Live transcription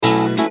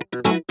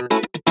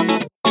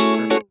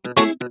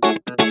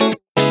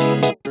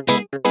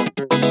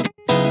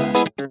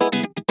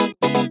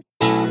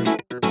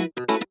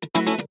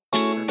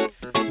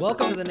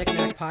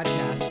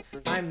podcast.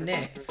 I'm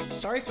Nick.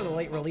 Sorry for the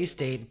late release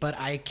date, but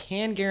I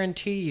can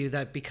guarantee you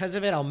that because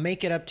of it, I'll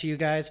make it up to you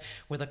guys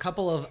with a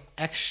couple of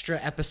extra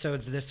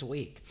episodes this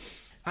week.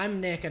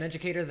 I'm Nick, an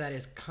educator that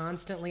is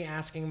constantly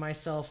asking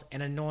myself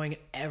and annoying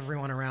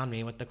everyone around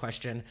me with the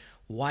question,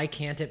 why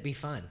can't it be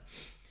fun?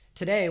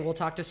 Today, we'll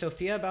talk to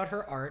Sophia about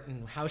her art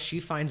and how she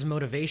finds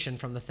motivation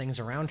from the things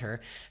around her,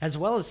 as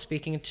well as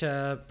speaking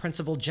to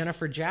Principal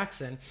Jennifer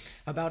Jackson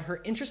about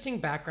her interesting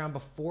background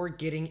before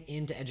getting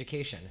into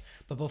education.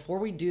 But before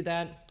we do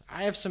that,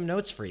 I have some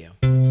notes for you.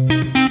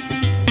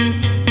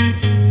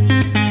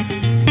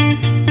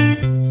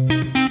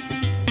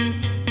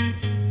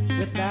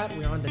 With that,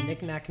 we're on to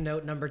Nick-Knack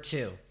Note number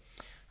 2.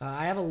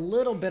 I have a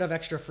little bit of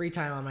extra free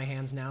time on my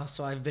hands now,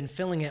 so I've been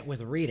filling it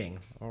with reading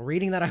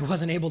that I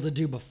wasn't able to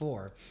do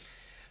before.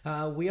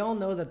 We all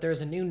know that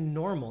there's a new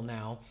normal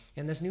now,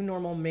 and this new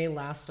normal may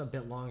last a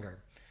bit longer.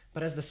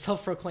 But as the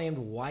self-proclaimed,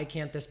 why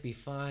can't this be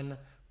fun?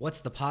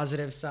 What's the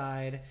positive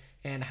side?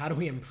 And how do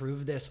we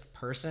improve this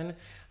person?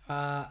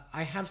 I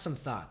have some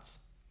thoughts.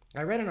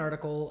 I read an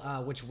article,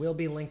 which will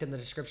be linked in the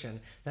description,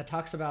 that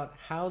talks about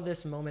how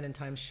this moment in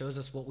time shows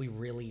us what we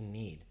really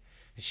need.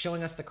 It's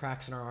showing us the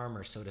cracks in our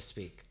armor, so to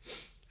speak.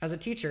 As a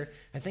teacher,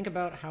 I think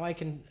about how I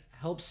can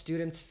help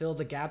students fill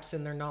the gaps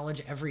in their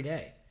knowledge every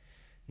day.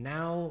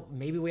 Now,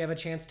 maybe we have a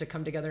chance to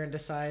come together and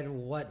decide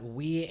what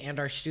we and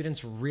our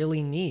students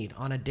really need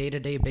on a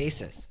day-to-day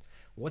basis.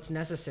 What's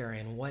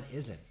necessary and what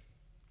isn't.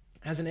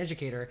 As an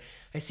educator,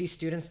 I see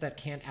students that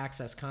can't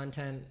access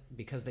content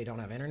because they don't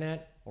have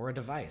internet or a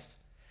device.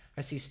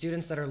 I see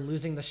students that are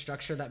losing the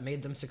structure that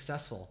made them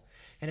successful,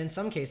 and in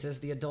some cases,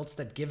 the adults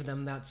that give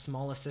them that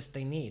small assist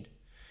they need.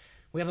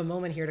 We have a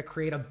moment here to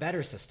create a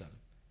better system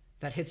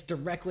that hits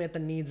directly at the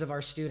needs of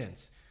our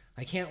students.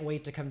 I can't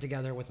wait to come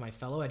together with my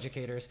fellow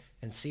educators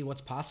and see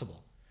what's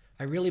possible.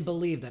 I really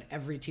believe that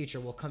every teacher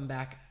will come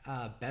back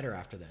better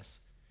after this,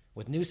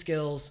 with new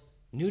skills,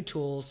 new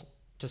tools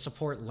to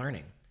support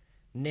learning.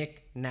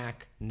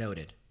 Nick-Knack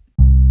noted.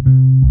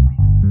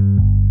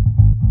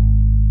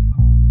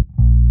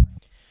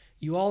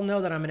 You all know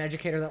that I'm an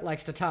educator that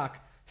likes to talk,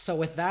 so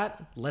with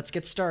that, let's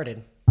get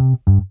started.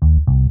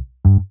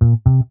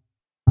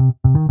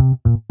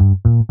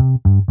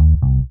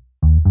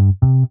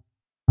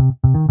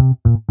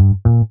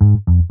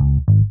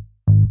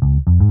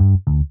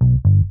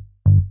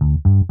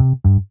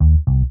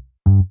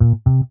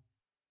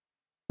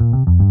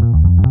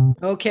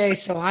 Okay,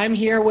 so I'm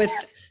here with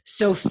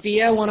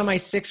Sophia, one of my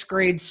 6th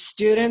grade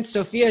students.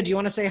 Sophia, do you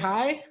want to say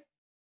hi?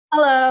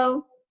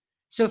 Hello.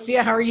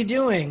 Sophia, how are you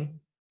doing?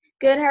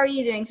 Good. How are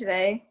you doing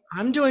today?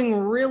 I'm doing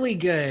really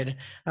good.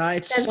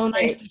 It's That's so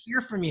great. nice to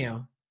hear from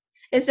you.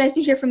 It's nice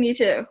to hear from you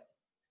too.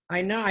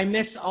 I know I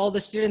miss all the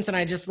students, and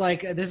I just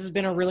this has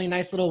been a really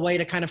nice little way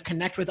to kind of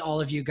connect with all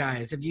of you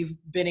guys. Have you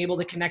been able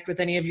to connect with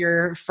any of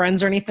your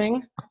friends or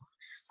anything?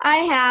 I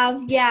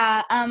have,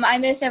 yeah. I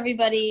miss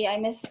everybody. I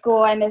miss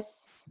school. I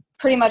miss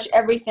pretty much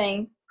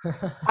everything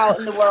out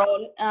in the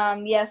world.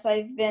 Yes,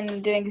 I've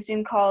been doing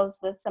Zoom calls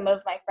with some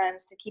of my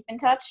friends to keep in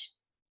touch.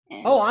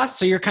 And Oh, awesome.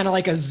 So you're kind of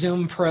like a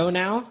Zoom pro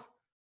now?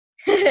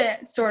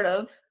 sort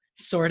of.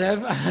 Sort of.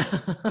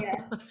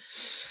 Yeah.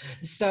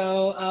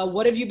 So,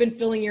 what have you been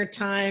filling your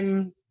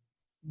time?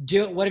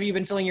 What have you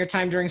been filling your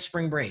time during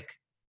spring break?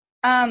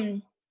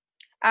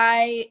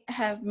 I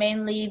have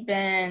mainly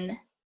been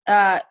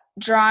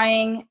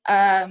drawing.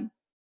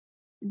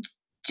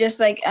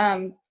 Just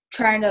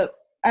trying to.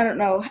 I don't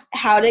know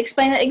how to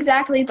explain it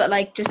exactly,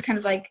 but just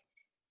kind of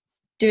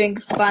doing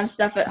fun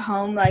stuff at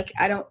home.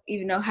 I don't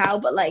even know how,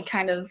 but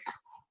kind of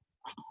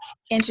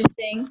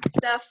interesting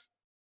stuff.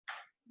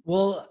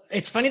 Well,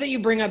 it's funny that you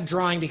bring up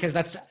drawing because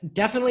that's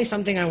definitely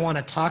something I want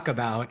to talk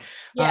about.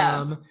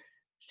 Yeah.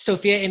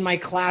 Sophia, in my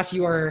class,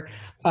 you are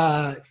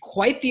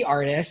quite the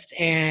artist,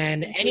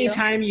 and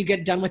anytime you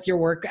get done with your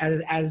work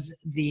as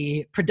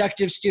the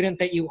productive student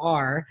that you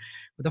are,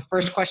 the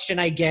first question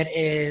I get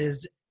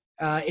is,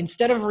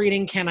 instead of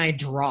reading, can I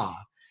draw?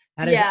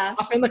 That is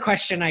often the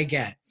question I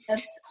get.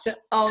 That's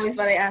always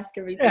what I ask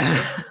every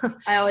teacher.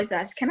 I always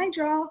ask, can I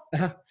draw?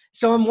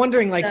 So I'm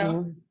wondering,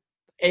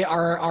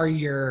 are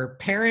your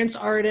parents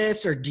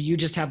artists, or do you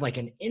just have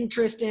an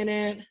interest in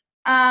it?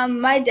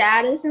 My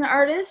dad is an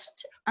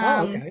artist.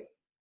 Okay.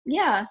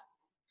 Yeah.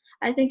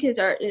 I think his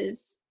art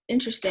is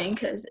interesting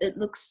because it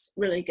looks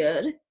really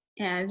good,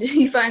 and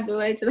he finds a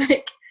way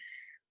to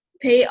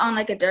paint on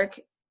a dark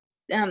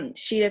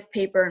sheet of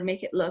paper and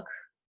make it look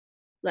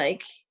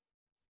like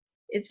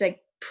it's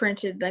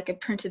printed, like a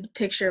printed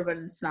picture, but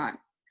it's not.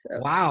 So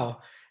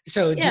wow.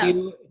 So yeah.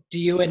 do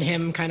you and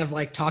him kind of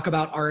talk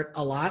about art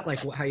a lot,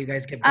 how you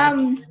guys get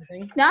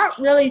not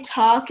really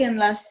talk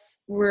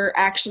unless we're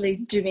actually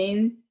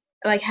doing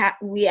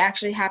we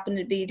actually happen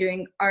to be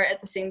doing art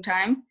at the same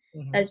time.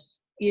 Mm-hmm. That's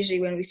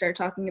usually when we start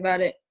talking about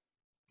it.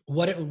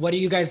 What do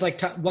you guys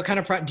what kind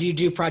of do you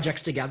do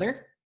projects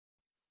together?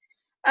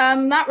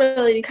 Not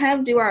really. We kind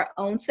of do our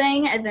own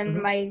thing, and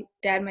then my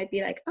dad might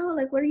be like, "Oh,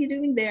 what are you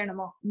doing there?" And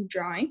I'm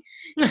drawing.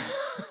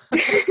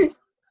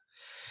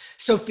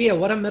 Sophia,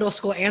 what a middle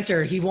school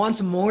answer. He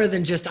wants more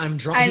than just I'm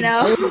drawing. I He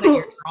knows that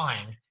you're know.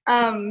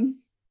 drawing.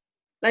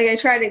 Like I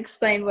try to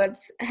explain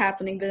what's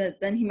happening, but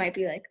then he might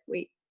be like,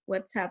 "Wait,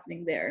 what's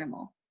happening there?" And I'm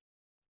all,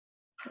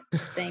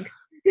 "Thanks."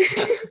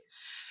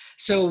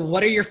 So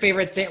what are your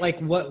favorite thing? Like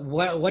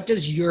what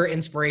does your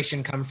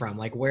inspiration come from?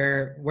 Like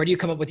where do you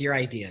come up with your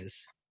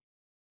ideas?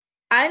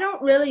 I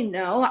don't really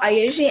know. I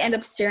usually end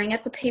up staring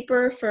at the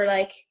paper for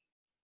like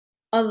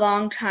a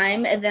long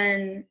time, and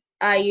then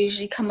I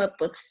usually come up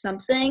with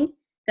something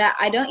that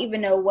I don't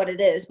even know what it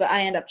is, but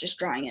I end up just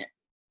drawing it.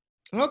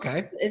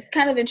 Okay. It's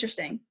kind of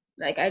interesting.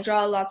 Like I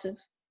draw lots of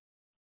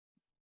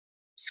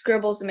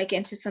scribbles to make it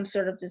into some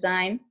sort of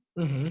design.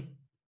 Mm-hmm.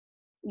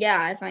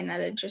 Yeah, I find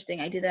that interesting.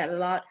 I do that a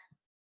lot.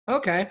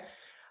 Okay.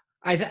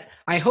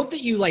 I hope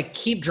that you like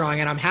keep drawing,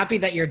 and I'm happy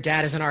that your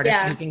dad is an artist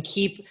so he Yeah. can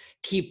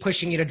keep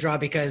pushing you to draw,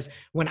 because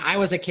when I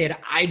was a kid,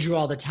 I drew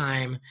all the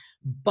time,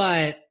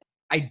 but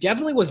I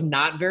definitely was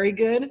not very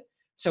good.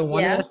 So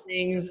Yeah.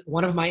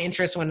 one of my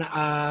interests when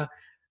I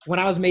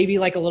was maybe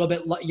like a little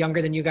bit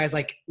younger than you guys,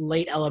 like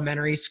late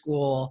elementary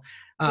school,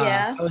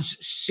 Yeah. I was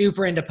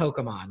super into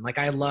Pokemon. Like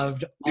I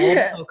loved all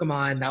the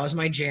Pokemon. That was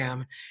my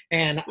jam.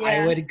 And I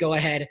Yeah. would go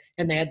ahead,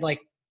 and they had like,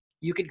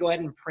 you could go ahead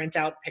and print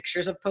out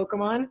pictures of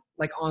Pokemon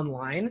like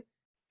online.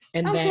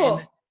 And Oh, then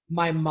cool.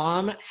 my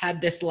mom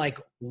had this like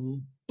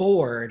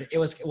board. It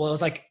was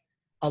like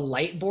a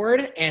light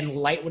board, and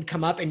light would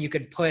come up and you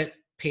could put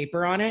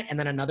paper on it and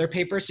then another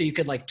paper so you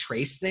could like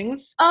trace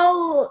things.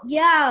 Oh,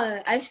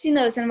 yeah. I've seen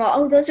those and I'm all,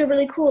 oh, those are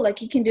really cool.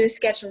 Like you can do a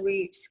sketch and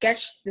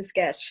sketch the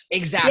sketch. Yeah, I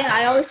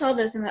Exactly. always saw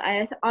those and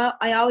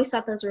I always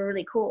thought those were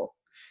really cool.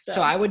 So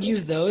So, I would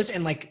use those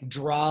and like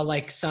draw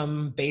like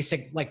some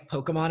basic like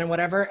Pokemon and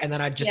whatever, and then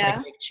I'd just like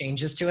yeah. make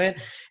changes to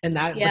it. But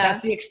Yeah.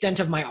 that's the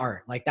extent of my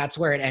art. Like that's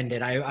where it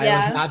ended. I was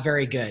Yeah. not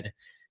very good.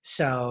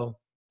 So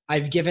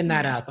I've given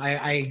that Mm. up.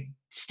 I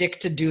stick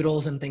to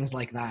doodles and things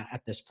like that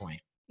at this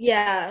point.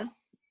 Yeah.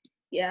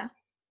 Yeah. It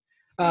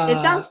Uh,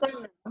 sounds fun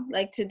though,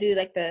 like to do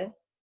like the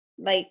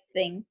light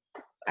thing.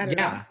 I don't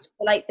know. yeah.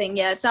 The light thing.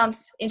 Yeah, it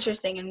sounds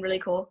interesting and really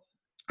cool.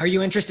 Are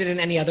you interested in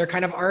any other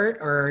kind of art,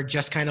 or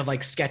just kind of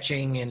like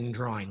sketching and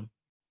drawing?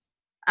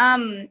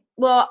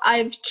 Well,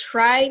 I've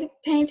tried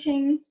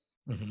painting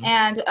Hmm.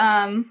 and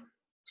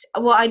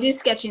well, I do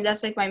sketching.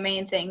 That's like my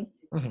main thing.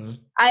 Hmm.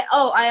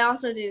 I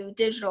also do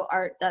digital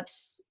art.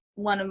 That's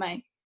one of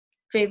my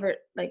favorite,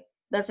 like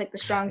that's like the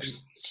strong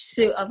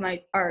suit of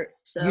my art. You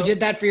So did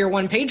that for your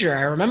one pager.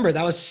 I remember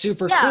that was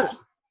super cool. yeah.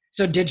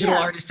 So digital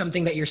Yeah. art is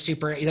something that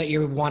that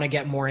you want to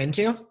get more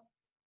into?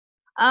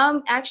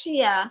 Actually,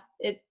 yeah.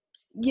 It's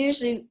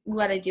usually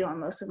what I do on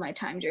most of my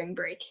time during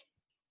break.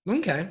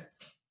 Okay. In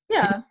the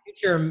Yeah.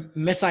 future,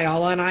 Miss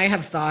Ayala and I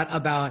have thought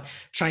about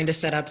trying to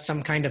set up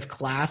some kind of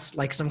class,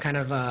 like some kind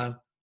of a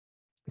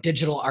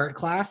digital art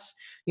class,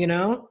 you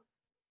know?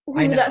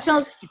 I Ooh, know. that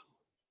sounds.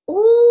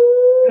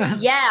 Ooh,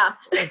 That yeah.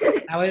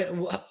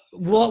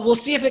 we'll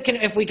see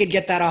if we could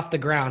get that off the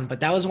ground, but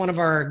that was one of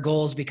our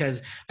goals,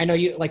 because I know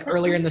you like That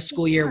earlier in sounds the so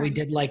school year we fun.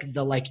 did like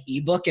the like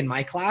ebook in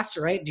my class,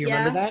 right? Do you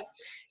remember Yeah. that?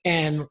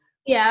 And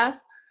Yeah.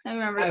 I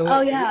remember. I Oh,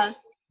 w- yeah.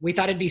 we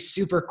thought it'd be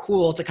super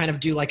cool to kind of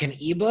do like an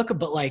ebook,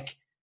 but like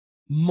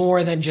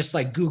more than just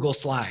like Google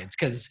Slides,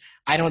 because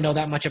I don't know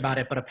that much about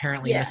it, but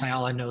apparently Miss Yeah.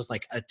 Ayala knows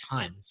like a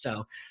ton.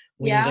 So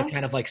we need to Yeah.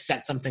 kind of like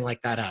set something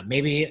like that up.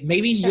 Maybe That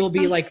you'll be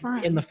sounds like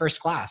in the fun. first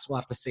class. We'll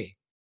have to see.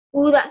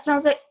 Ooh, that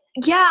sounds like.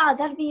 Yeah,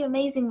 that'd be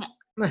amazing.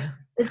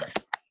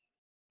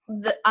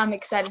 I'm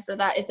excited for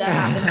that if that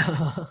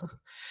happens.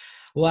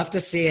 We'll have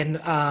to see, and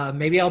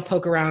maybe I'll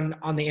poke around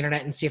on the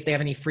internet and see if they have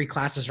any free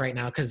classes right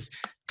now, because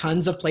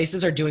tons of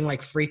places are doing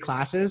like free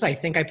classes. I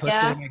think I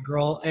posted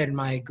Yeah. in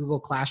my Google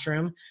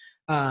Classroom.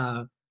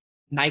 Uh,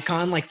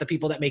 Nikon, like the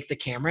people that make the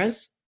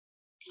cameras,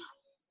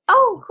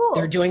 Oh,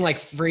 they're cool. doing like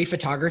free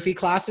photography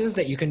classes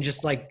that you can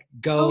just like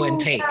go and Oh,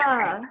 take.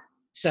 yeah.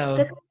 So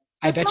That,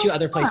 I that bet you sounds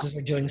other fun. places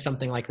are doing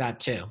something like that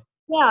too.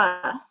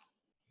 Yeah.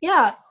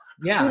 Yeah.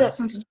 Ooh, Yeah. that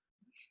sounds.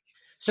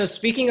 So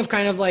speaking of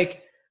kind of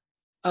like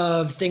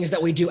of things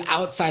that we do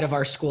outside of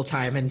our school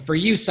time, and for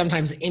you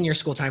sometimes in your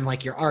school time,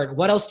 like your art,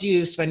 what else do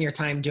you spend your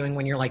time doing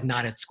when you're like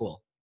not at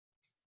school?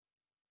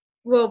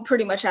 Well,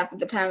 pretty much half of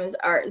the time is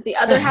art. The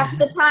other half of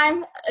the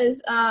time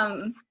is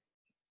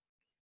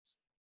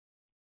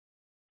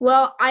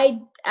well,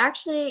 I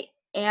actually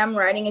am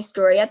writing a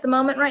story at the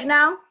moment right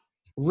now.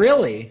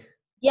 Really?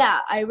 Yeah,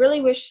 I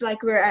really wish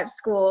like we were at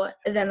school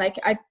and then like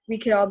we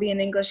could all be in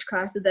English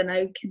class and then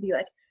I could be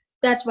like,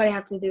 that's what I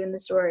have to do in the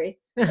story.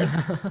 Like,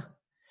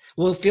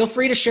 Well, feel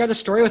free to share the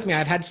story with me.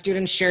 I've had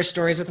students share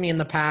stories with me in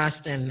the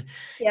past, and if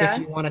yeah,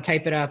 you want to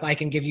type it up, I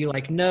can give you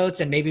like notes,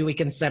 and maybe we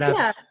can set up,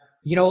 yeah,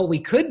 you know, what we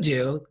could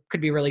do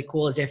could be really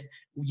cool is if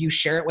you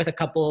share it with a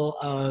couple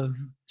of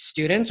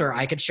students, or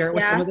I could share it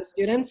with some yeah. of the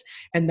students,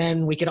 and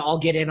then we could all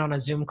get in on a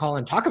Zoom call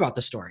and talk about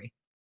the story.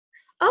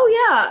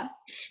 Oh yeah,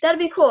 that'd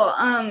be cool.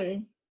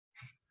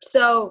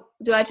 So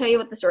do I tell you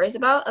what the story's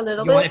about a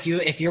little You want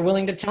bit? if you're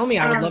willing to tell me,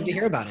 I would love Um, to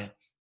hear about it.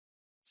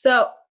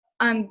 so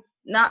I'm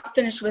not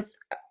finished with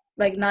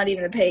like not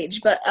even a page.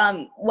 But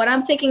what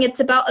I'm thinking, it's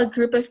about a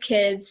group of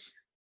kids.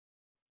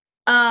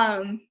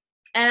 And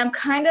I'm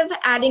kind of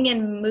adding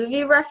in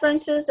movie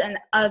references and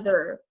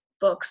other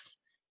books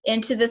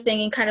into the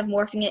thing and kind of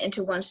morphing it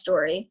into one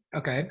story.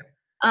 Okay.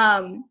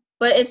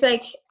 But it's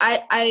like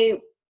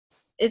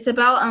it's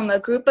about a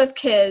group of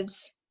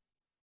kids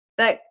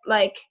that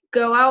like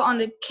go out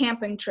on a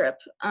camping trip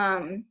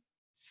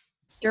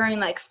during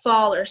like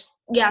fall or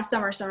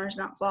summer's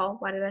not fall.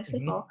 Why did I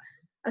say fall?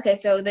 Okay,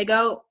 so they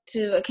go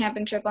to a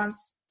camping trip on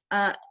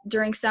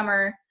during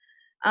summer.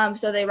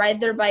 So they ride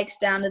their bikes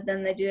down, and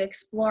then they do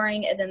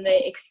exploring, and then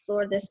they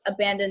explore this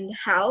abandoned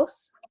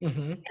house,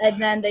 and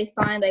then they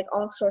find like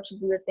all sorts of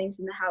weird things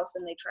in the house,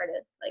 and they try to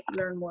like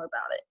learn more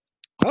about it.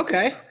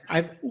 Okay.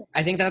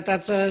 I think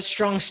that's a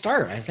strong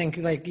start. I think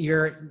like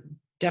you're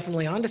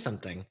definitely onto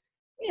something.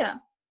 Yeah.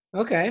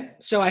 Okay.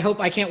 So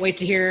I can't wait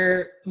to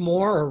hear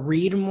more or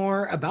read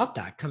more about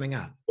that coming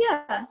up.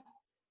 Yeah.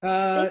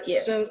 Thank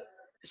you.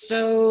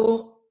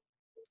 So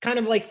kind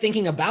of like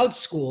thinking about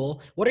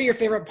school, what are your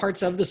favorite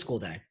parts of the school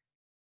day?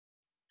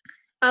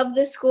 Of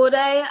the school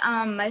day,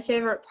 my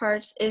favorite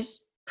parts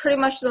is pretty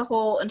much the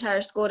whole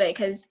entire school day,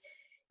 because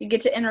you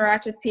get to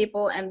interact with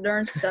people and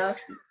learn stuff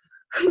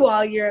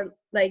while you're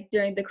like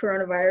during the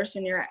coronavirus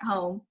when you're at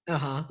home.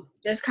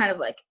 Just kind of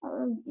like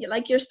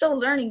you're still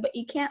learning, but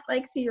you can't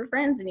like see your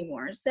friends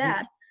anymore. It's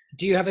sad.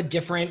 Do you have a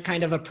different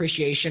kind of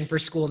appreciation for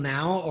school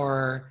now,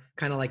 or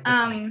kind of like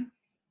the same?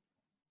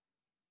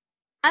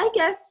 I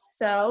guess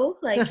so.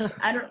 Like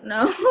I don't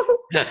know,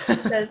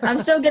 because I'm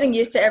still getting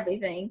used to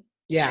everything.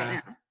 Yeah,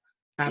 right now.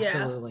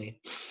 Absolutely.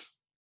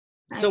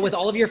 Yeah. So with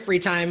all of your free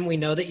time, we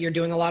know that you're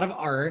doing a lot of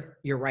art.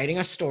 You're writing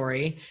a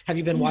story. Have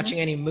you been watching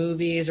any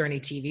movies or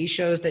any TV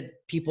shows that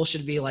people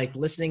should be like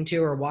listening to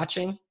or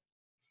watching?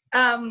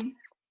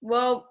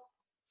 Well,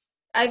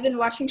 I've been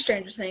watching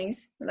Stranger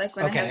Things, like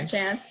when I have the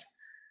chance.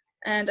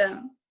 And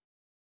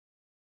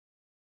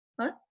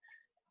what?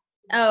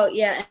 Oh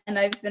yeah, and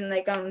I've been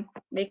like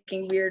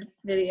making weird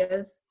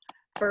videos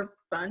for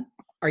fun.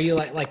 Are you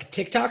like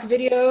TikTok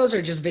videos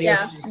or just videos?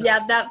 Yeah,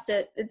 that's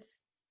it.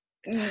 It's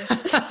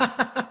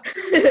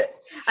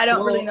I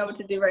don't really know what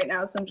to do right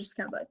now, so I'm just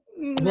kind of like,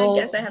 I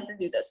guess I have to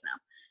do this now.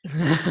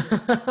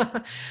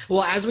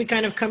 Well, as we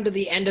kind of come to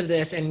the end of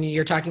this and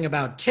you're talking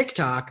about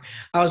TikTok,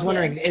 I was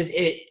wondering,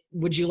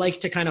 would you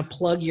like to kind of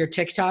plug your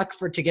TikTok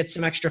to get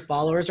some extra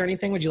followers or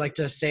anything? Would you like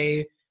to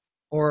say,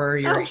 or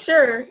Oh,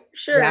 sure.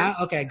 Yeah.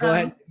 Okay. Go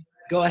ahead.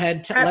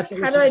 How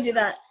do I do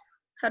that?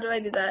 How do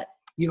I do that?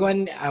 You go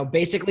ahead and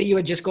basically you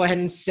would just go ahead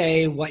and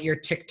say what your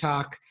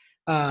TikTok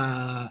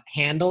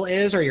handle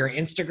is, or your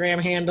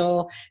Instagram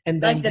handle,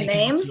 and then like the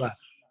name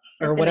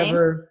or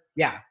whatever.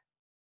 Yeah.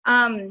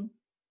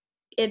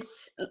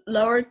 It's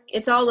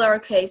all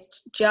lowercase,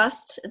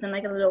 just, and then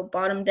like a little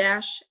bottom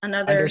dash,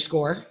 another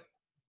underscore,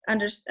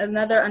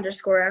 another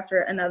underscore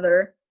after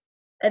another,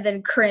 and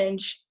then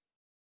cringe,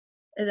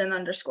 and then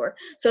underscore.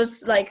 So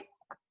it's like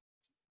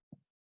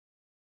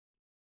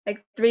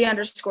 3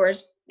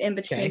 underscores in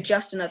between,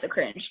 just another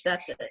cringe.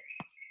 That's it.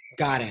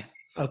 Got it.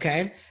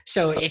 Okay.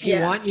 So if you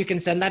want, you can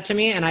send that to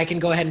me and I can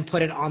go ahead and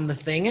put it on the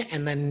thing,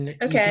 and then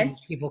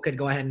people could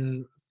go ahead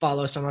and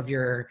follow some of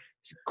your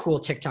cool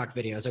TikTok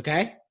videos.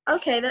 Okay.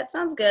 Okay. That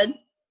sounds good.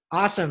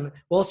 Awesome.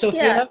 Well,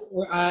 Sophia,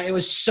 it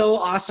was so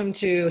awesome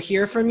to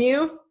hear from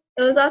you.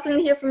 It was awesome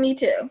to hear from me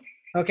too.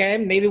 Okay.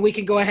 Maybe we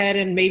could go ahead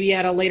and maybe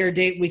at a later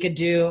date, we could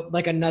do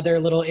like another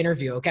little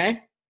interview.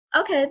 Okay.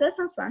 Okay. That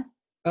sounds fun.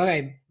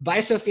 Okay. Bye,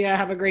 Sophia.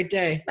 Have a great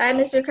day. Bye,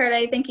 Mr.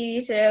 Carday. Thank you.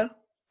 You too.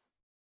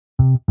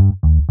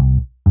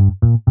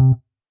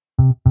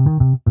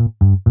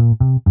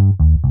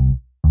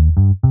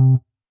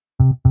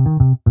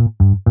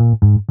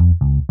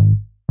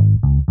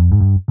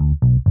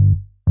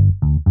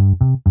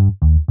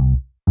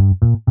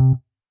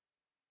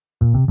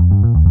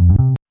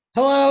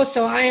 Hello,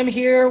 so I am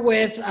here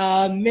with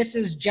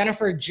Mrs.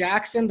 Jennifer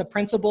Jackson, the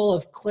principal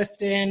of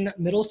Clifton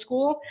Middle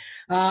School.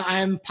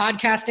 I'm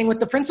podcasting with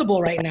the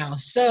principal right now.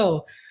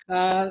 So,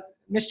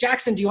 Miss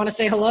Jackson, do you want to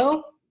say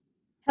hello?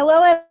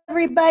 Hello,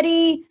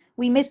 everybody.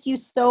 We miss you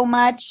so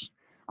much.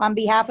 On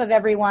behalf of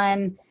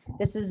everyone,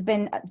 this has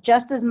been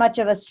just as much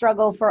of a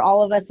struggle for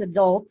all of us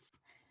adults.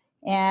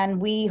 And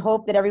we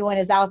hope that everyone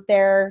is out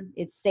there,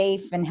 it's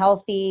safe and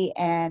healthy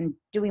and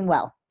doing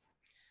well.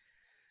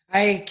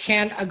 I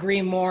can't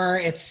agree more.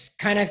 It's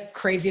kind of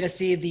crazy to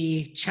see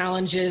the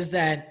challenges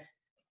that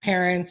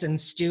parents and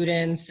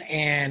students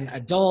and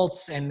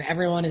adults and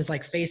everyone is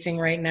like facing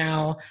right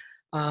now.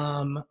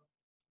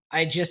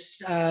 I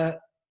just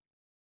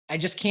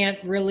can't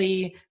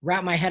really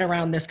wrap my head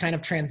around this kind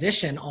of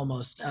transition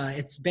almost.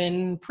 It's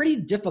been pretty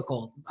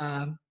difficult.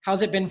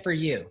 How's it been for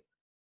you?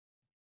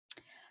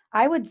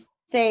 I would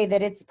say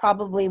that it's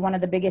probably one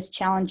of the biggest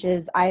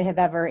challenges I have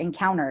ever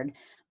encountered,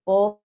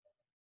 both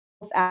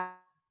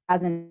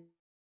as an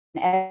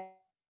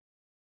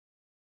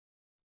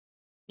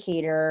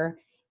educator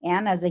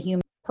and as a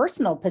human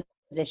personal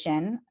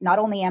position. Not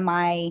only am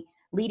I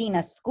leading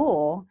a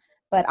school,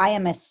 but I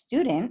am a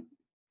student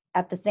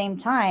at the same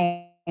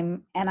time,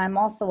 and I'm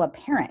also a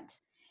parent.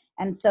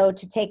 And so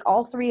to take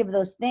all three of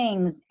those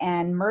things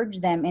and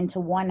merge them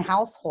into one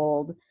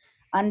household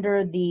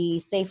under the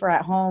safer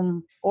at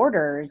home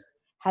orders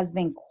has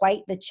been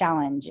quite the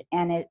challenge.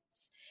 And it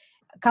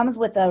comes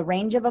with a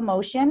range of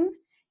emotion.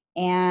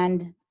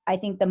 And I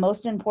think the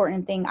most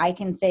important thing I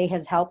can say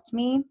has helped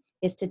me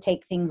is to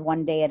take things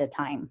one day at a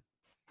time.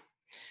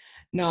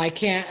 No, I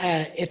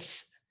can't.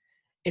 It's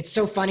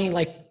so funny.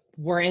 Like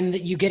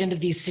you get into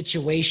these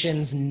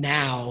situations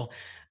now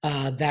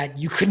that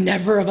you could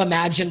never have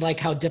imagined like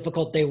how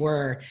difficult they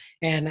were.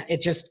 And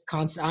it just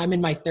I'm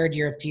in my third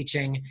year of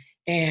teaching,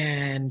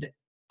 and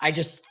I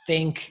just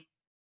think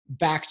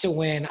back to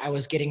when I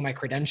was getting my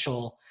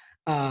credential.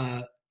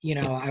 I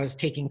was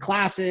taking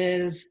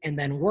classes and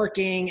then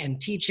working and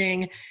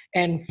teaching.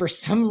 And for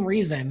some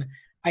reason,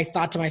 I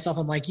thought to myself,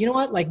 I'm like, you know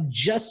what? Like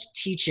just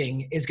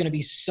teaching is going to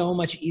be so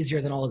much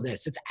easier than all of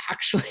this. It's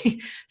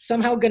actually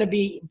somehow going to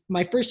be,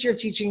 my first year of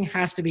teaching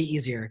has to be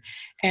easier.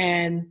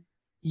 And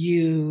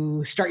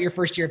you start your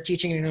first year of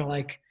teaching and you're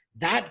like,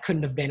 that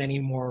couldn't have been any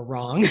more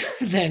wrong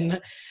than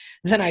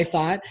I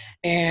thought.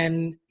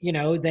 And,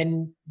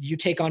 then you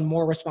take on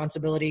more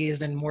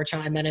responsibilities and more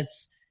challenge. And then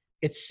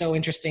it's so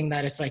interesting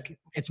that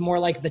it's more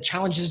like the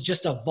challenges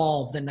just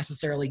evolve than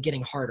necessarily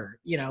getting harder.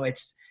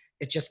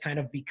 It just kind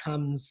of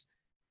becomes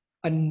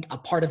a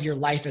part of your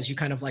life as you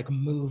kind of like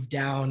move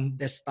down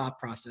this thought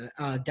process,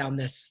 down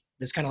this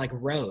kind of like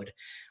road.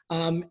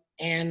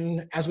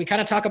 And as we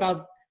kind of talk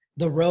about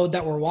the road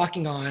that we're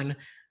walking on,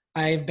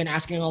 I've been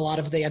asking a lot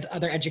of the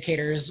other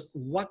educators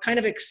what kind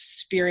of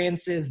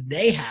experiences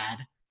they had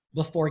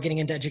before getting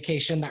into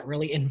education that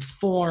really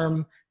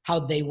inform how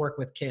they work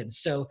with kids.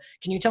 So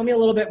can you tell me a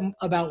little bit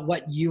about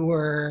what you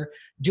were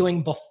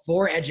doing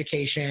before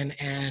education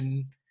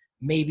and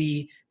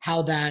maybe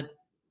how that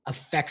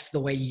affects the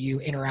way you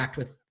interact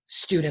with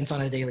students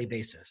on a daily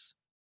basis?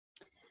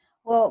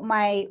 Well,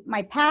 my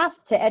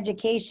path to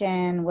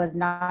education was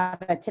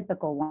not a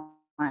typical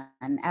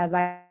one, as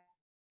I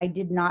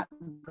did not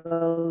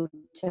go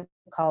to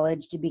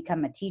college to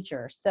become a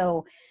teacher.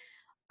 So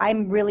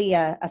I'm really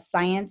a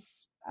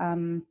science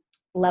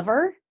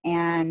lover,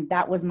 and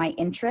that was my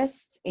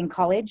interest in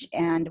college.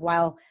 And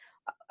while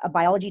a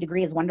biology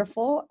degree is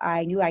wonderful,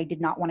 I knew I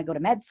did not want to go to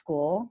med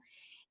school.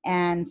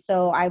 And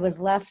so I was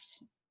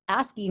left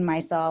asking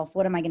myself,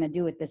 what am I going to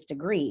do with this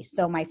degree?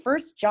 So my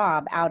first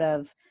job out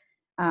of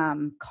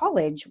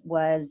college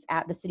was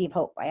at the City of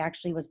Hope. I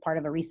actually was part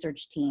of a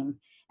research team,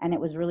 and it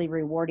was really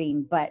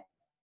rewarding. But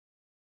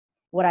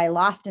what I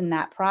lost in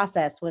that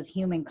process was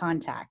human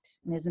contact.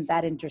 And isn't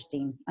that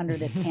interesting under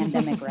this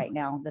pandemic right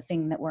now, the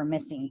thing that we're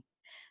missing?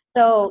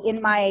 So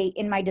in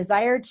my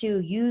desire to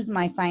use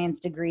my science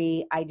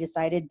degree, I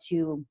decided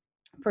to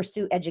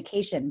pursue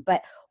education.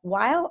 But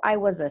while I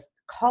was a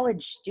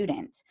college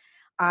student,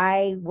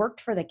 I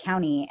worked for the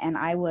county, and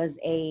I was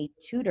a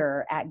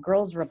tutor at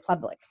Girls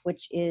Republic,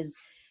 which is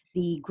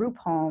the group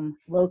home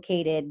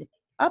located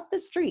up the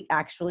street,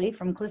 actually,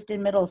 from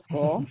Clifton Middle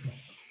School.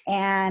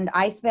 And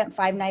I spent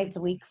 5 nights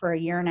a week for a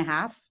year and a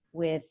half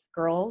with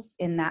girls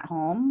in that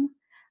home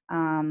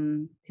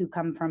who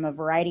come from a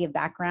variety of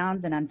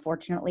backgrounds and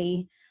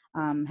unfortunately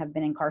have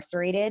been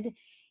incarcerated.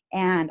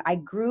 And I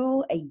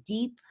grew a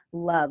deep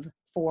love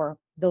for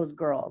those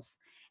girls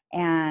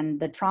and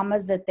the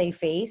traumas that they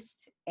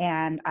faced.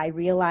 And I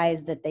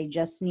realized that they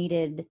just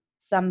needed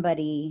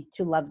somebody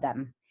to love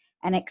them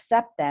and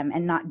accept them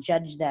and not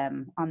judge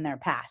them on their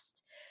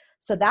past.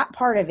 So that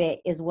part of it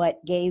is what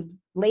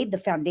laid the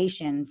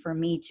foundation for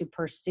me to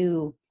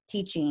pursue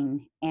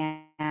teaching.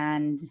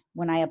 And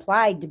when I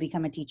applied to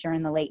become a teacher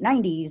in the late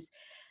 90s,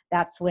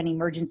 that's when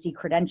emergency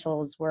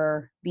credentials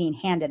were being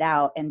handed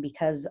out. And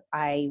because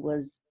I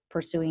was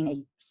pursuing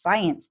a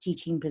science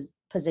teaching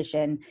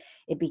position,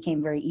 it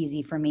became very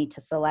easy for me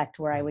to select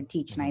where I would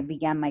teach. And I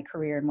began my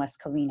career in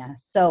West Covina.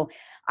 So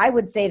I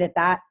would say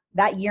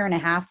that year and a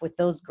half with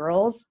those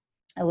girls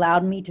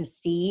allowed me to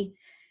see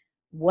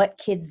what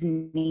kids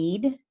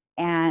need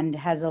and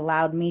has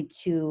allowed me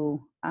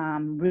to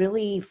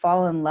really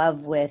fall in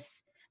love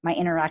with my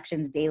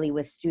interactions daily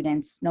with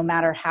students, no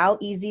matter how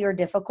easy or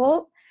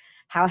difficult,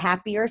 how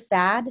happy or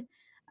sad.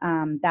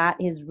 That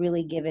has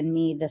really given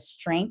me the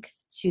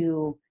strength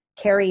to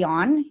carry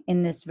on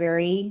in this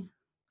very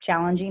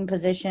challenging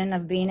position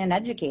of being an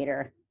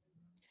educator.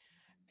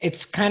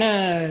 It's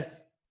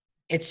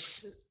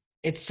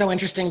so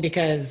interesting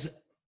because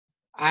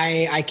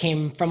I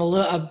came from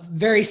a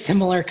very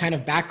similar kind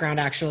of background,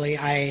 actually.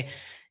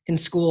 In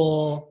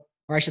school,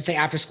 or I should say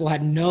after school,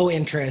 had no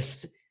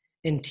interest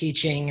in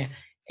teaching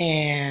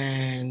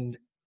and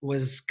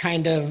was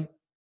kind of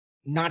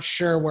not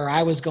sure where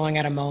I was going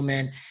at a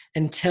moment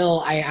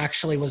until I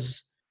actually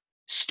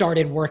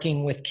started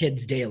working with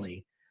kids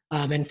daily.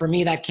 And for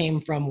me, that came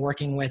from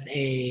working with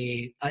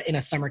in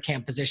a summer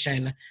camp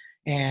position.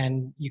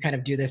 And you kind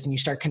of do this and you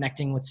start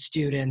connecting with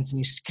students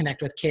and you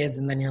connect with kids,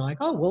 and then you're like,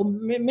 oh, well,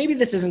 maybe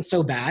this isn't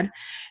so bad.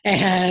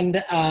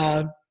 And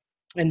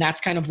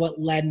that's kind of what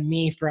led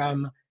me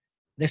from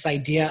this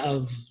idea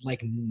of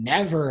like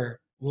never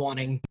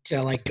wanting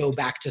to like go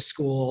back to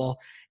school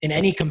in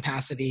any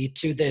capacity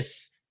to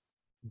this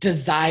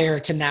desire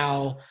to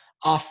now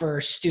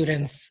offer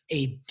students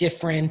a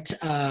different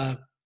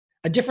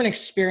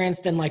experience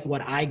than like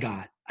what I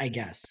got, I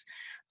guess.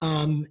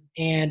 And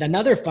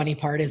another funny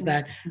part is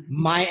that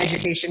my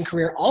education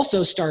career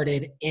also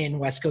started in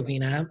West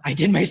Covina. I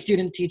did my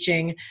student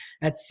teaching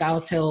at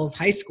South Hills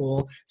High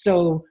School.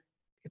 So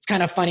it's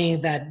kind of funny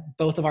that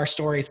both of our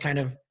stories kind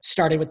of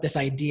started with this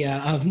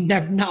idea of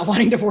not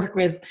wanting to work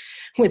with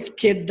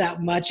kids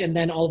that much, and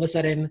then all of a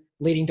sudden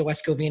leading to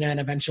West Covina and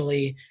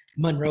eventually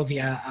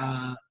Monrovia.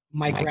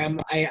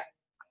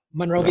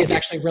 Monrovia is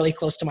actually really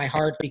close to my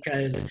heart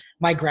because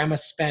my grandma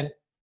spent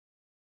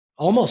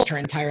almost her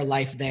entire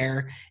life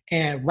there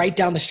and right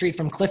down the street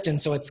from Clifton.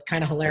 So it's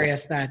kind of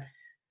hilarious that,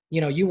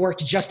 you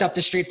worked just up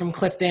the street from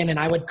Clifton, and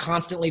I would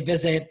constantly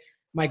visit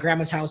my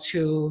grandma's house,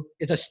 who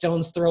is a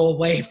stone's throw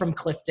away from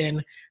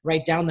Clifton,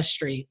 right down the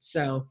street.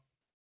 So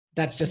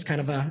that's just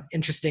kind of a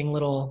interesting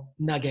little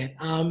nugget.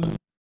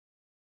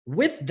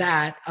 With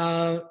that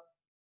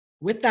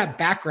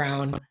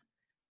background,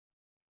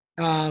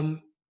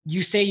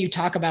 you say you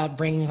talk about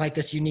bringing like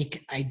this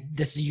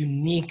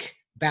unique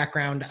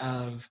background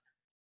of,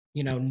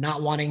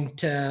 not wanting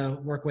to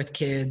work with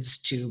kids,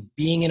 to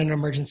being in an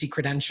emergency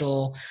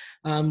credential,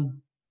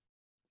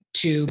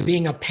 to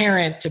being a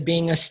parent, to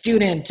being a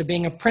student, to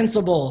being a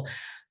principal.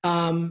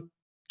 Can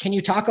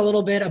you talk a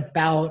little bit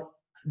about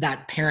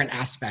that parent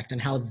aspect and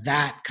how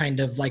that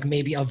kind of like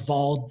maybe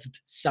evolved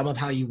some of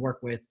how you work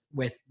with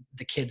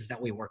the kids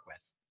that we work with?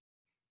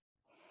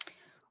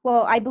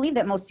 Well, I believe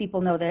that most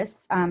people know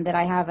this, that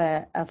I have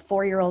a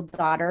 4-year-old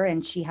daughter,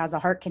 and she has a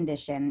heart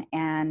condition.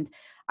 And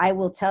I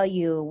will tell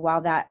you,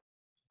 while that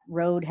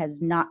road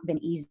has not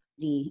been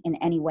easy in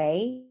any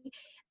way,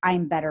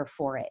 I'm better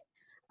for it.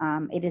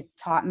 It has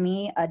taught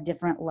me a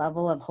different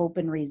level of hope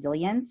and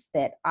resilience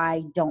that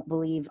I don't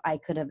believe I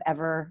could have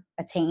ever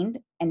attained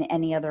in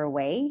any other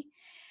way.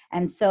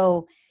 And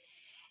so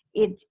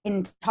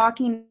in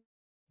talking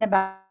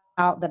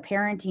about the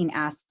parenting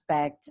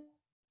aspect,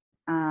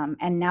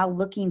 and now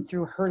looking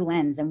through her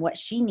lens and what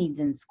she needs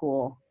in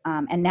school,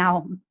 and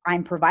now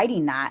I'm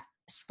providing that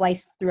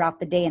spliced throughout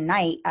the day and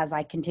night as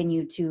I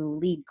continue to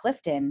lead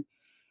Clifton,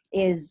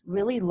 is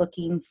really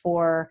looking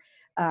for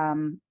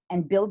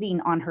and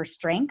building on her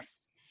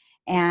strengths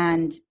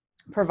and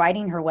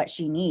providing her what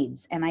she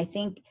needs. And I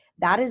think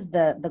that is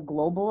the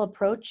global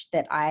approach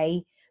that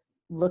I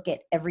look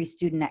at every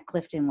student at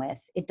Clifton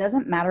with. It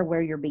doesn't matter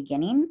where you're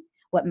beginning.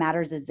 What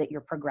matters is that you're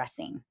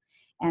progressing.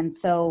 And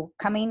so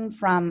coming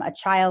from a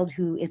child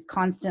who is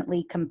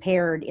constantly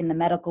compared in the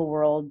medical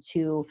world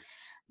to,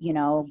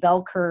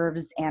 bell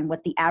curves and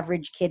what the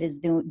average kid is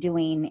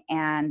doing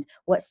and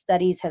what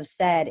studies have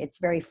said, it's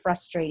very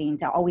frustrating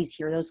to always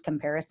hear those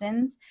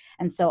comparisons.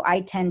 And so I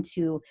tend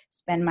to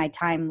spend my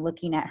time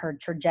looking at her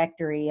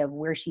trajectory of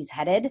where she's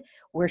headed,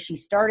 where she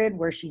started,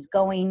 where she's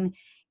going.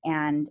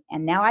 And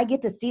now I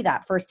get to see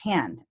that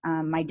firsthand.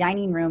 My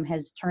dining room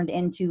has turned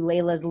into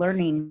Layla's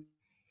learning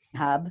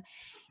hub,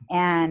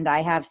 and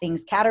I have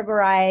things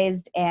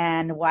categorized.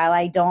 And while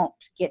I don't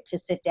get to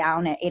sit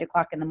down at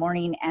 8:00 in the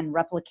morning and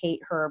replicate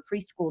her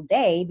preschool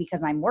day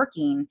because I'm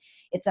working,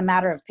 it's a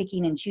matter of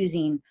picking and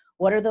choosing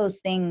what are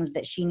those things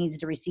that she needs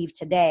to receive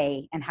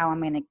today, and how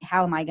am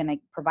I going to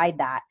provide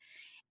that.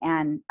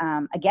 And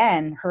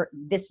again,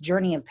 this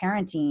journey of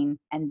parenting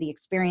and the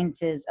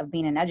experiences of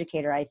being an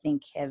educator, I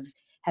think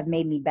have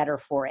made me better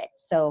for it.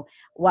 So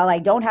while I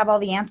don't have all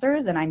the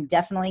answers, and I'm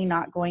definitely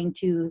not going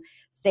to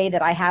say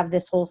that I have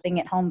this whole thing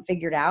at home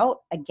figured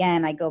out,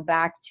 again, I go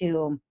back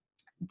to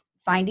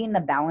finding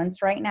the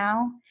balance right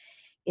now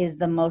is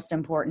the most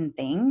important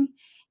thing.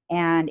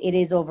 And it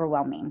is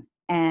overwhelming.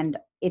 And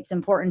it's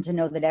important to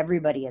know that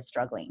everybody is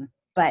struggling,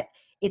 but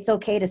it's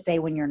okay to say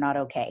when you're not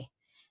okay.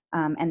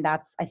 And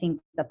that's, I think,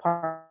 the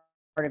part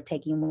of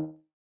taking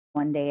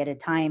one day at a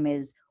time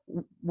is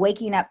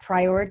waking up,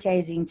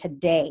 prioritizing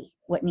today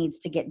what needs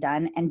to get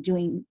done, and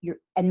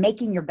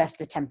making your best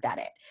attempt at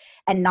it,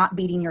 and not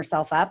beating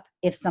yourself up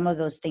if some of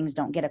those things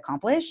don't get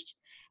accomplished,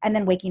 and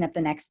then waking up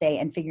the next day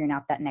and figuring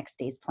out that next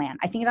day's plan.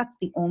 I think that's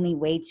the only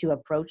way to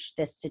approach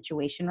this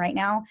situation right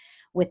now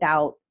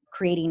without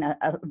creating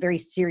a very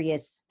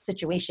serious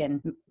situation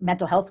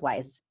mental health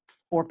wise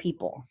for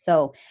people.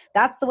 So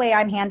that's the way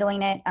I'm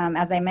handling it.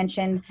 As I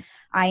mentioned,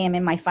 I am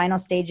in my final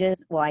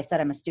stages. Well, I said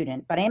I'm a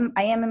student, but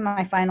I am in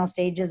my final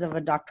stages of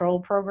a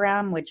doctoral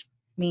program, which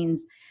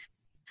means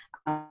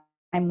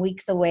I'm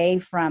weeks away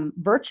from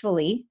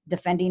virtually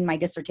defending my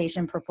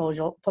dissertation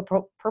proposal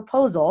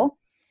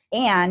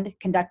and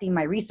conducting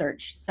my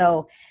research.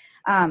 So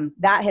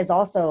that has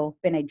also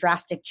been a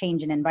drastic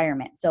change in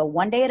environment. So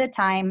one day at a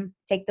time,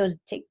 take those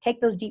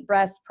deep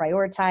breaths,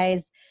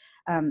 prioritize.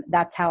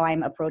 That's how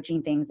I'm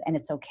approaching things. And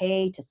it's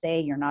okay to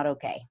say you're not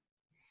okay.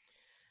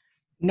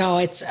 No,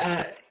 it's,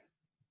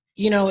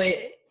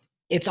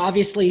 it's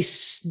obviously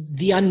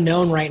the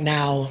unknown right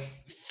now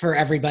for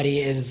everybody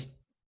is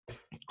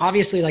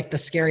obviously like the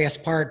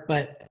scariest part.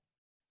 But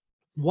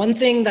one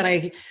thing that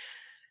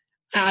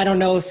I don't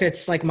know if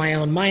it's like my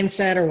own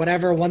mindset or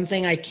whatever, one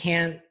thing I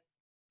can't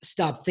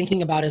stop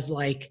thinking about is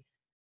like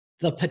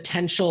the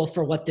potential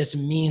for what this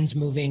means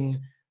moving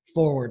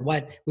forward.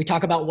 What we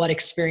talk about, what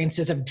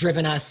experiences have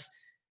driven us,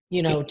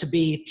 to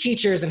be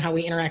teachers and how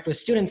we interact with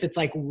students. It's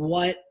like,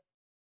 what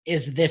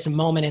is this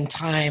moment in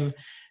time?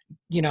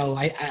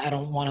 I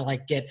don't want to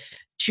like get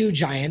too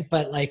giant,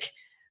 but like,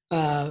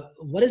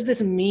 what does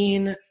this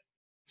mean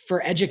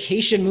for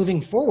education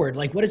moving forward?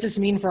 Like, what does this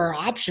mean for our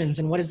options?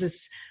 And what does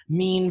this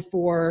mean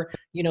for,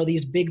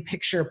 these big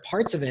picture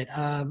parts of it?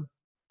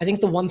 I think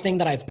the one thing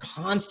that I've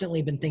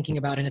constantly been thinking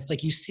about, and it's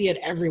like, you see it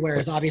everywhere,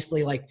 is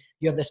obviously like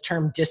you have this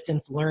term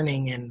distance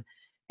learning,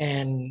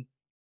 and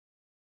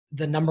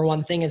the number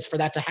one thing is for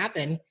that to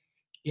happen,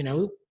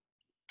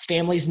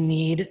 families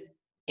need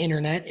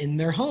internet in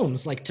their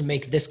homes, like to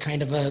make this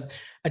kind of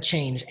a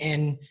change.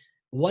 And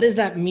what does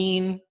that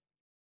mean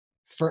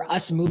for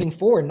us moving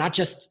forward? Not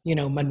just,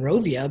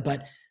 Monrovia,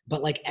 but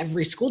like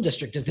every school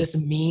district. Does this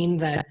mean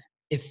that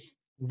if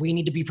we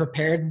need to be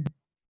prepared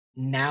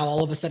now,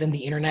 all of a sudden the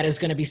internet is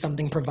going to be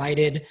something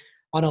provided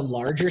on a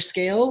larger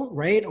scale,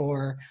 right?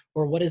 Or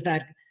what is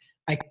that?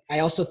 I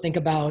also think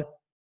about,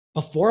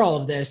 before all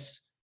of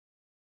this,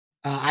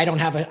 I don't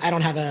have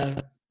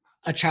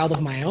a child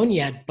of my own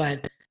yet,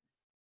 but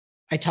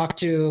I talked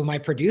to my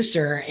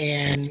producer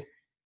and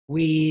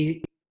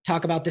we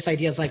talk about this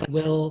idea. It's like,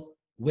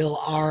 will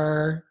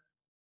our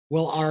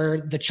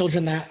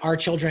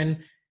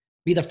children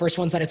be the first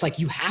ones that it's like,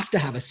 you have to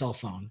have a cell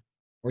phone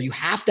or you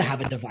have to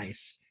have a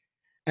device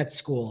at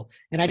school?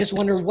 And I just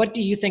wonder, what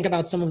do you think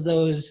about some of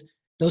those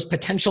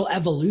potential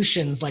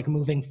evolutions, like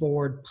moving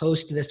forward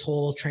post this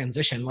whole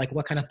transition? Like,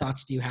 what kind of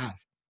thoughts do you have?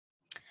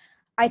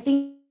 I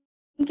think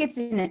it's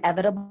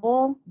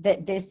inevitable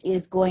that this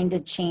is going to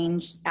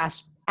change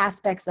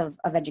aspects of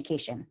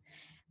education.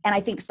 And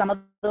I think some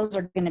of those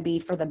are going to be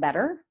for the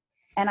better.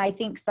 And I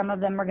think some of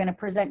them are going to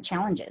present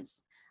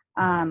challenges.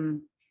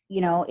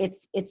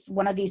 It's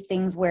one of these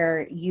things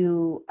where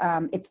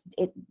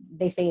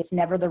they say it's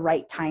never the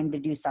right time to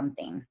do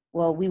something.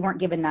 Well, we weren't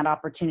given that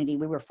opportunity.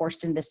 We were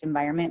forced into this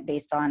environment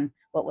based on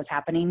what was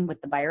happening with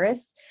the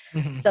virus.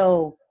 Mm-hmm.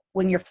 So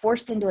when you're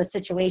forced into a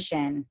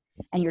situation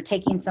and you're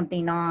taking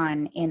something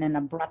on in an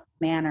abrupt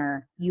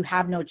manner, you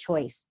have no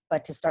choice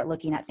but to start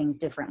looking at things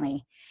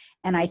differently.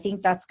 And I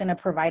think that's going to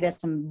provide us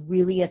some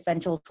really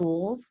essential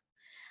tools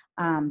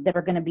that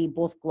are going to be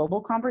both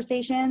global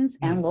conversations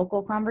and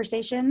local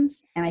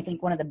conversations. And I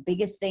think one of the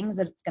biggest things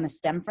that's going to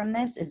stem from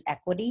this is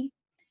equity.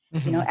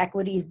 Mm-hmm.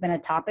 Equity has been a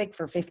topic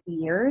for 50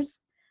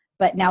 years,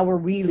 but now we're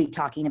really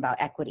talking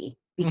about equity,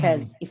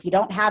 because if you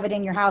don't have it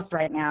in your house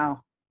right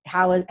now,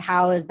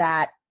 how is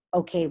that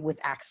okay with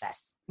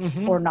access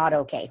or not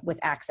okay with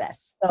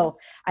access? So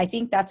I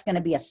think that's going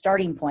to be a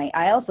starting point.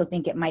 I also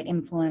think it might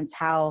influence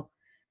how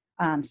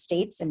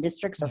states and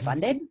districts are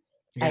funded.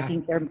 Yeah. I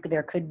think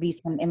there could be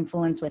some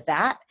influence with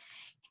that.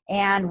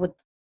 And with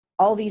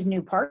all these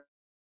new partners,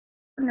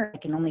 I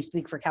can only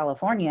speak for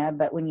California,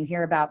 but when you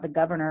hear about the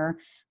governor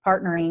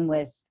partnering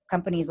with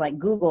companies like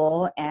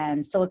Google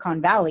and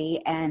Silicon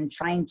Valley and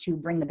trying to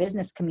bring the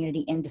business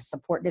community in to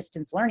support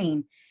distance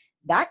learning,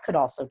 that could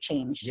also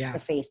change the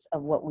face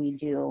of what we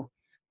do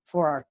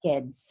for our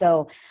kids.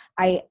 So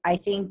I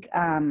think,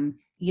 and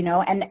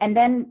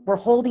then we're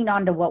holding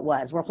on to what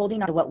was, we're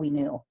holding on to what we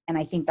knew. And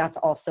I think that's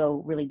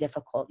also really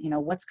difficult.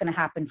 What's going to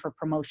happen for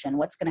promotion?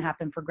 What's going to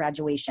happen for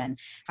graduation?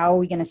 How are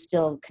we going to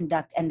still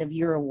conduct end of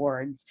year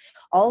awards?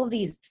 All of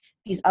these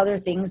other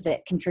things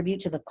that contribute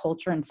to the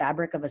culture and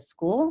fabric of a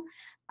school,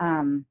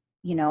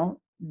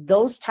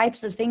 those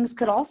types of things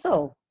could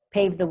also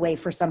pave the way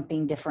for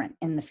something different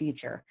in the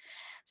future.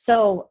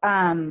 So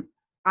I'm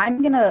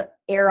going to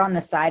err on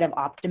the side of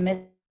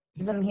optimism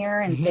here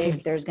and say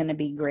that there's going to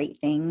be great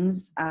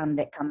things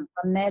that come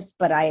from this,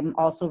 but I'm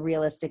also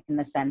realistic in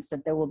the sense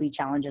that there will be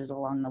challenges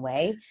along the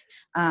way.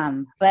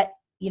 But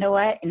you know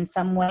what? In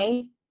some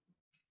way,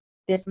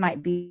 this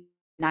might be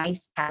a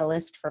nice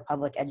catalyst for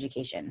public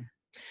education.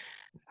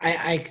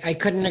 I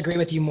couldn't agree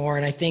with you more.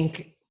 And I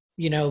think,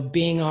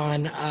 being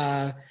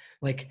on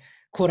like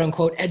quote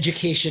unquote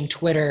education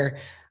Twitter,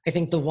 I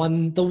think the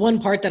one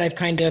part that I've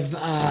kind of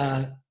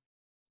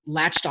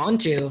latched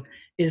onto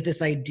is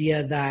this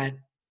idea that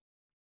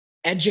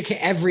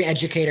every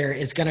educator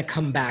is going to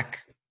come back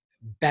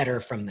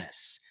better from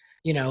this.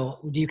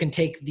 You can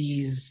take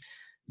these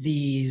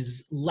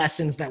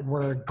lessons that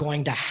we're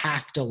going to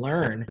have to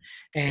learn,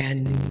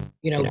 and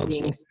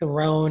being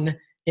thrown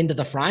into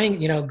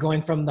the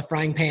going from the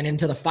frying pan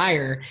into the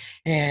fire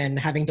and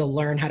having to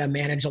learn how to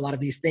manage a lot of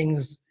these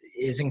things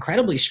is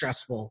incredibly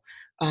stressful.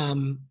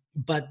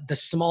 But the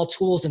small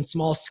tools and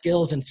small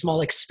skills and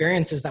small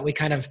experiences that we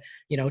kind of,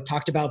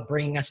 talked about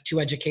bringing us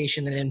to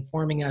education and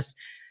informing us,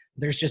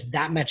 there's just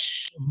that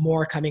much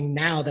more coming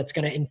now that's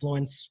going to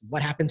influence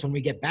what happens when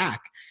we get back.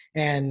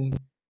 And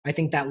I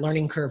think that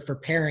learning curve for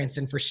parents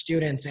and for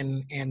students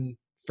and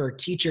for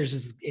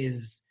teachers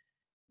is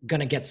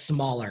going to get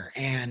smaller.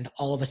 And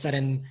all of a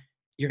sudden,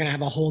 you're going to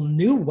have a whole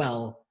new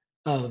well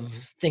of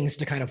things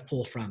to kind of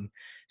pull from.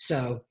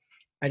 So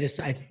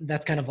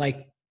that's kind of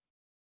like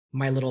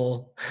my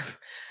little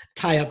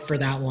tie up for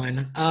that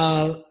one.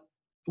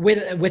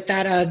 With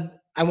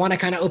that, I want to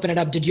kind of open it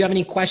up. Did you have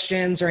any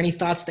questions or any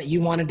thoughts that you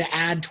wanted to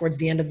add towards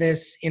the end of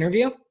this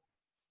interview?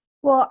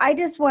 Well, I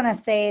just want to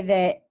say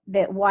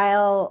that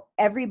while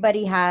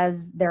everybody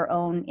has their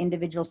own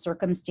individual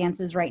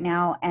circumstances right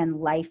now and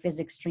life is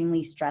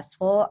extremely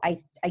stressful, I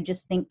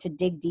just think to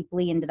dig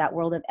deeply into that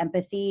world of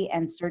empathy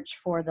and search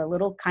for the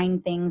little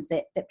kind things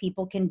that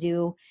people can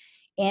do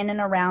in and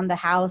around the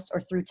house or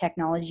through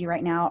technology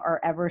right now are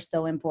ever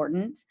so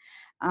important.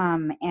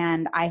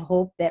 And I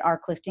hope that our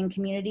Clifton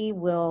community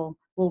will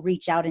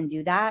reach out and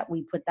do that.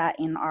 We put that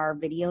in our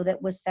video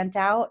that was sent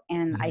out.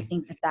 And I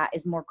think that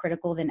is more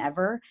critical than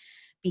ever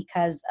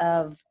because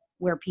of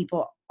where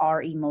people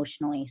are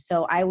emotionally.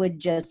 So I would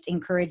just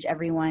encourage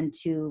everyone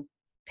to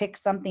pick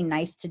something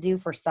nice to do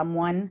for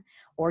someone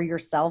or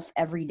yourself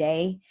every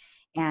day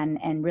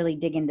and really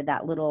dig into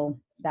that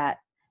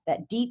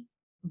that deep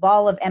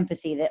ball of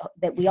empathy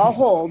that we all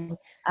hold.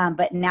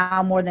 But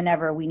now more than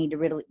ever, we need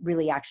to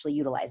really actually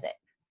utilize it.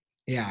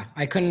 Yeah,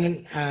 I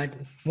couldn't,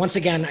 once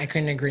again, I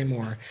couldn't agree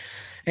more.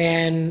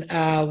 And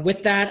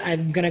with that,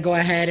 I'm going to go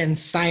ahead and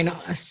sign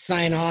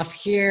off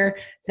here.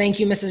 Thank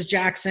you, Mrs.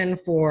 Jackson,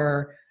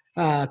 for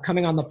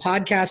coming on the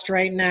podcast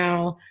right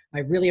now. I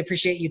really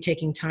appreciate you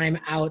taking time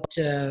out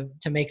to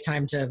make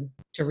time to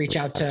reach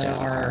out to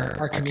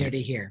our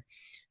community here.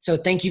 So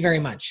thank you very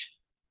much.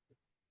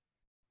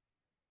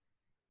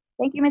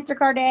 Thank you, Mr.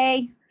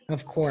 Carday.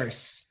 Of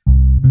course.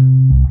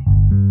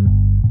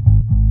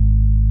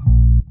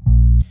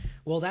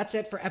 Well, that's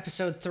it for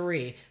episode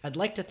 3. I'd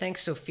like to thank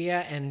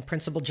Sophia and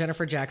Principal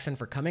Jennifer Jackson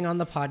for coming on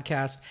the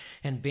podcast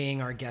and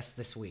being our guest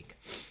this week.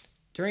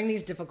 During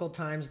these difficult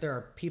times, there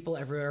are people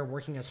everywhere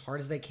working as hard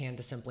as they can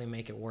to simply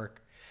make it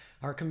work.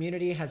 Our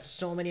community has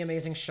so many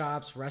amazing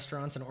shops,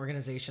 restaurants, and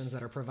organizations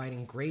that are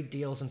providing great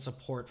deals and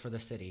support for the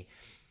city.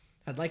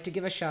 I'd like to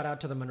give a shout out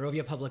to the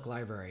Monrovia Public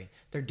Library.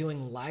 They're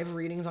doing live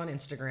readings on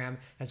Instagram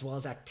as well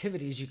as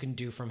activities you can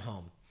do from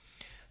home.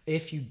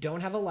 If you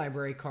don't have a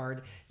library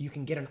card, you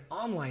can get an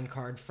online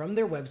card from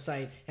their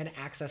website and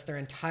access their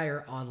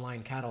entire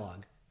online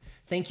catalog.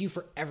 Thank you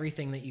for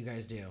everything that you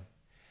guys do.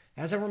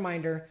 As a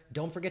reminder,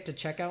 don't forget to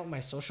check out my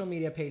social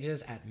media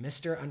pages at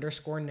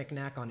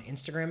Mr_Nick-Knack on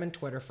Instagram and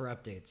Twitter for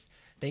updates.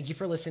 Thank you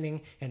for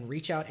listening, and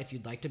reach out if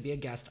you'd like to be a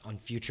guest on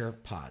future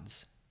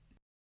pods.